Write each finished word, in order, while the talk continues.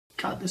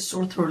God, this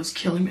sore throat is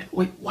killing me.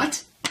 Wait,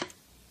 what?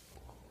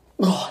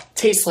 Oh, it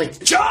tastes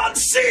like John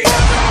C.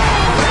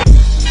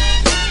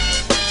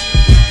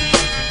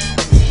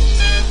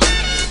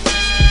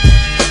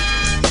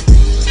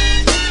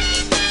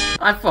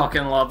 I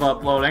fucking love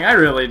uploading, I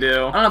really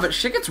do. I don't know, but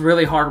shit gets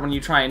really hard when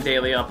you try and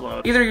daily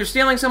upload. Either you're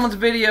stealing someone's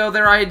video,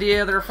 their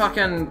idea, their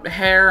fucking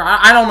hair,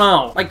 I don't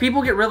know. Like,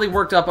 people get really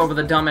worked up over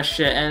the dumbest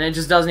shit, and it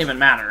just doesn't even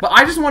matter. But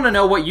I just want to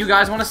know what you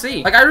guys want to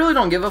see. Like, I really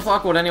don't give a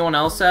fuck what anyone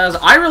else says.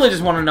 I really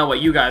just want to know what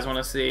you guys want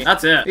to see.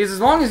 That's it. Because as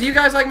long as you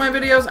guys like my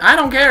videos, I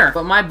don't care.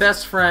 But my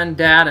best friend,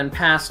 dad, and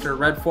pastor,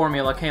 Red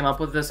Formula, came up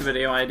with this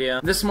video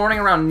idea. This morning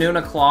around noon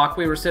o'clock,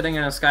 we were sitting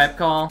in a Skype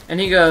call, and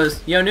he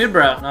goes, "Yo, Nude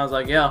bro." And I was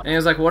like, "Yo." And he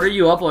was like, "What are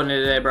you uploading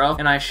today, bro?"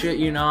 And I shit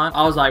you not,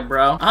 I was like,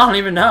 "Bro, I don't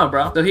even know,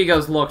 bro." So he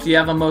goes, "Look, do you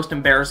have a most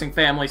embarrassing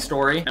family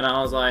story?" And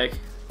I was like,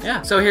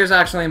 yeah. So here's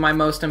actually my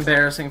most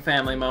embarrassing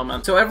family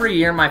moment. So every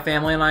year, my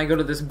family and I go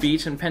to this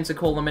beach in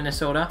Pensacola,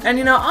 Minnesota. And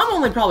you know, I'm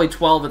only probably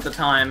 12 at the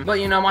time.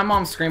 But you know, my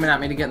mom's screaming at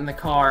me to get in the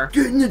car.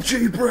 "Get in the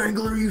Jeep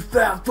Wrangler, you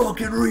fat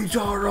fucking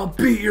retard, I'll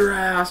beat your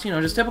ass." You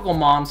know, just typical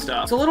mom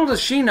stuff. So little does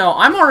she know,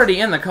 I'm already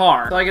in the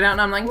car. So I get out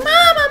and I'm like, "Mom,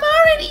 I'm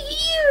already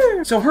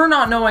here." So her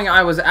not knowing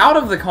I was out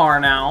of the car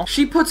now,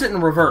 she puts it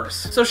in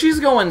reverse. So she's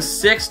going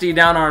 60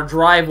 down our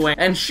driveway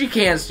and she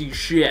can't see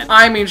shit.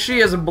 I mean, she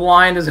is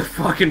blind as a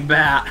fucking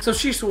bat. So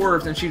she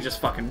swerves and she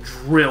just fucking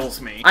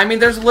drills me. I mean,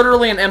 there's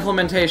literally an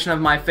implementation of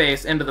my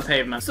face into the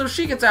pavement. So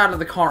she gets out of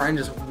the car and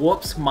just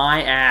whoops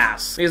my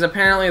ass. Because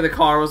apparently the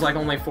car was like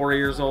only 4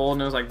 years old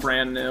and it was like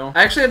brand new.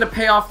 I actually had to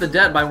pay off the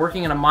debt by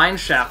working in a mine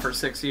shaft for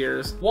 6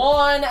 years.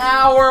 1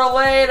 hour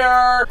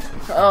later!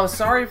 Oh,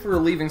 sorry for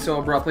leaving so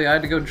abruptly. I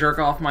had to go jerk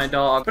off my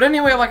dog. But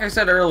anyway, like I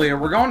said earlier,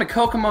 we're going to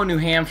Kokomo, New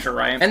Hampshire,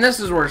 right? And this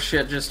is where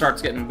shit just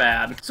starts getting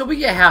bad. So we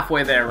get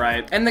halfway there,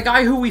 right? And the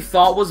guy who we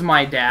thought was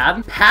my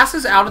dad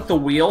passes out at the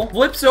wheel,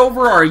 flips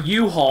over our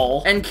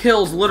U-Haul, and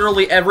kills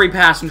literally every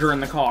passenger in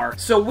the car.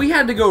 So we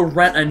had to go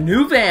rent a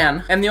new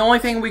van, and the only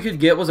thing we could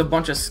get was a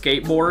bunch of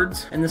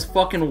skateboards and this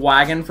fucking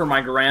wagon for my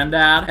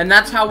granddad. And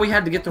that's how we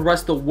had to get the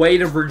rest of the way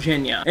to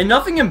Virginia. And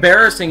nothing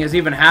embarrassing has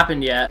even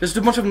happened yet. Just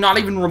a bunch of not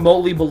even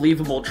remotely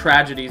believable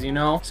tragedies, you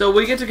know? So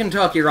we get to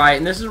Kentucky, right?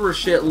 And this is where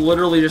shit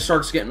literally just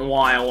starts getting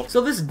wild.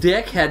 So this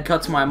dickhead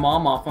cuts my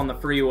mom off on the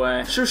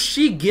freeway. So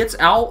she gets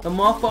out the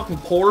motherfucking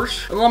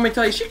Porsche, and let me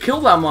tell you, she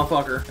killed that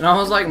motherfucker. And I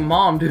was like,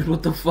 "Mom, dude,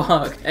 what the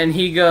fuck?" And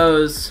he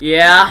goes,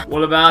 "Yeah,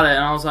 what about it?"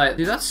 And I was like,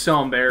 "Dude, that's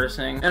so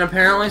embarrassing." And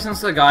apparently,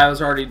 since the guy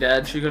was already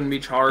dead, she couldn't be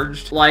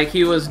charged. Like,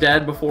 he was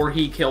dead before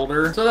he killed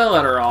her. So they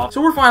let her off.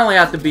 So we're finally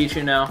at the beach,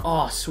 you know?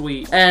 Oh,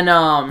 sweet.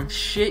 And,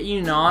 shit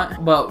you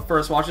not. But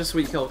first, watch this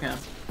sweet kill cam.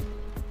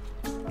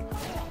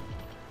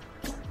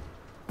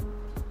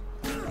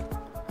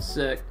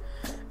 Sick.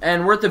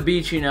 And we're at the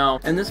beach, you know,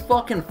 and this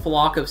fucking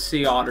flock of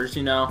sea otters,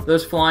 you know,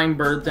 those flying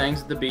bird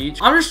things at the beach.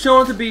 I'm just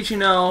chilling at the beach, you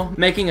know,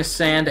 making a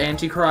sand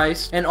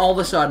antichrist, and all of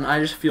a sudden, I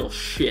just feel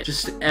shit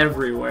just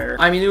everywhere.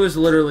 I mean, it was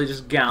literally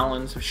just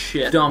gallons of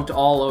shit dumped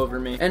all over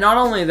me. And not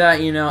only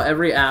that, you know,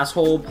 every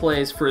asshole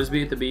plays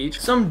frisbee at the beach.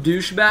 Some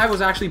douchebag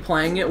was actually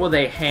playing it with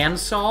a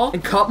handsaw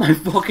and cut my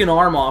fucking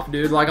arm off,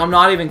 dude. Like, I'm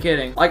not even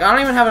kidding. Like, I don't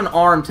even have an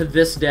arm to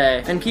this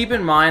day. And keep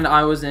in mind,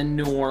 I was in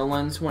New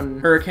Orleans when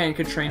Hurricane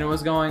Katrina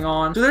was going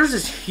on. So there's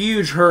this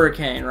huge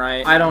hurricane,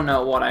 right? I don't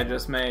know what I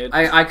just made.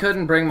 I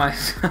couldn't bring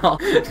myself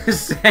to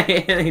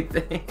say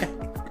anything.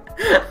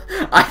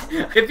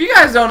 If you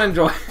guys don't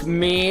enjoy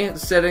me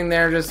sitting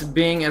there just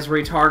being as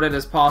retarded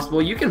as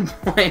possible, you can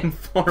blame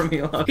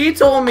Formula. He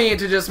told me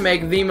to just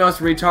make the most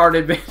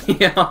retarded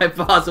video I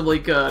possibly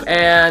could.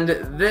 And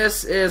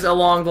this is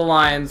along the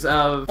lines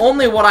of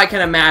only what I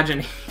can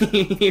imagine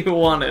he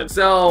wanted.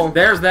 So,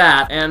 there's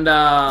that. And,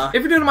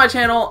 if you're new to my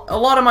channel, a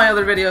lot of my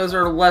other videos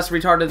are less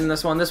retarded than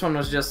this one. This one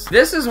was just,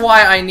 this is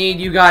why I need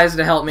you guys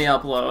to help me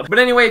upload. But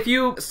anyway, if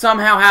you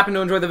somehow happen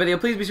to enjoy the video,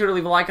 please be sure to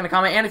leave a like and a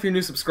comment, and if you're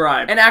new,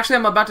 subscribe. And actually,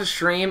 I'm about to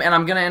stream, and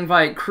I'm gonna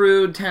invite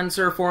Crude,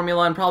 Tensor,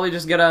 Formula, and probably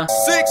just get a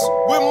 6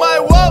 with my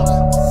woes.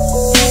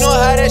 You know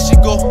how that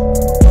shit go.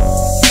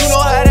 You know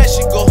how that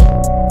shit go.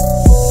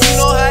 You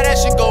know how that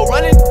shit go.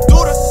 Running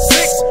through the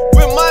 6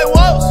 with my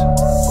woes.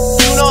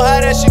 You know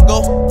how that shit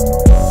go.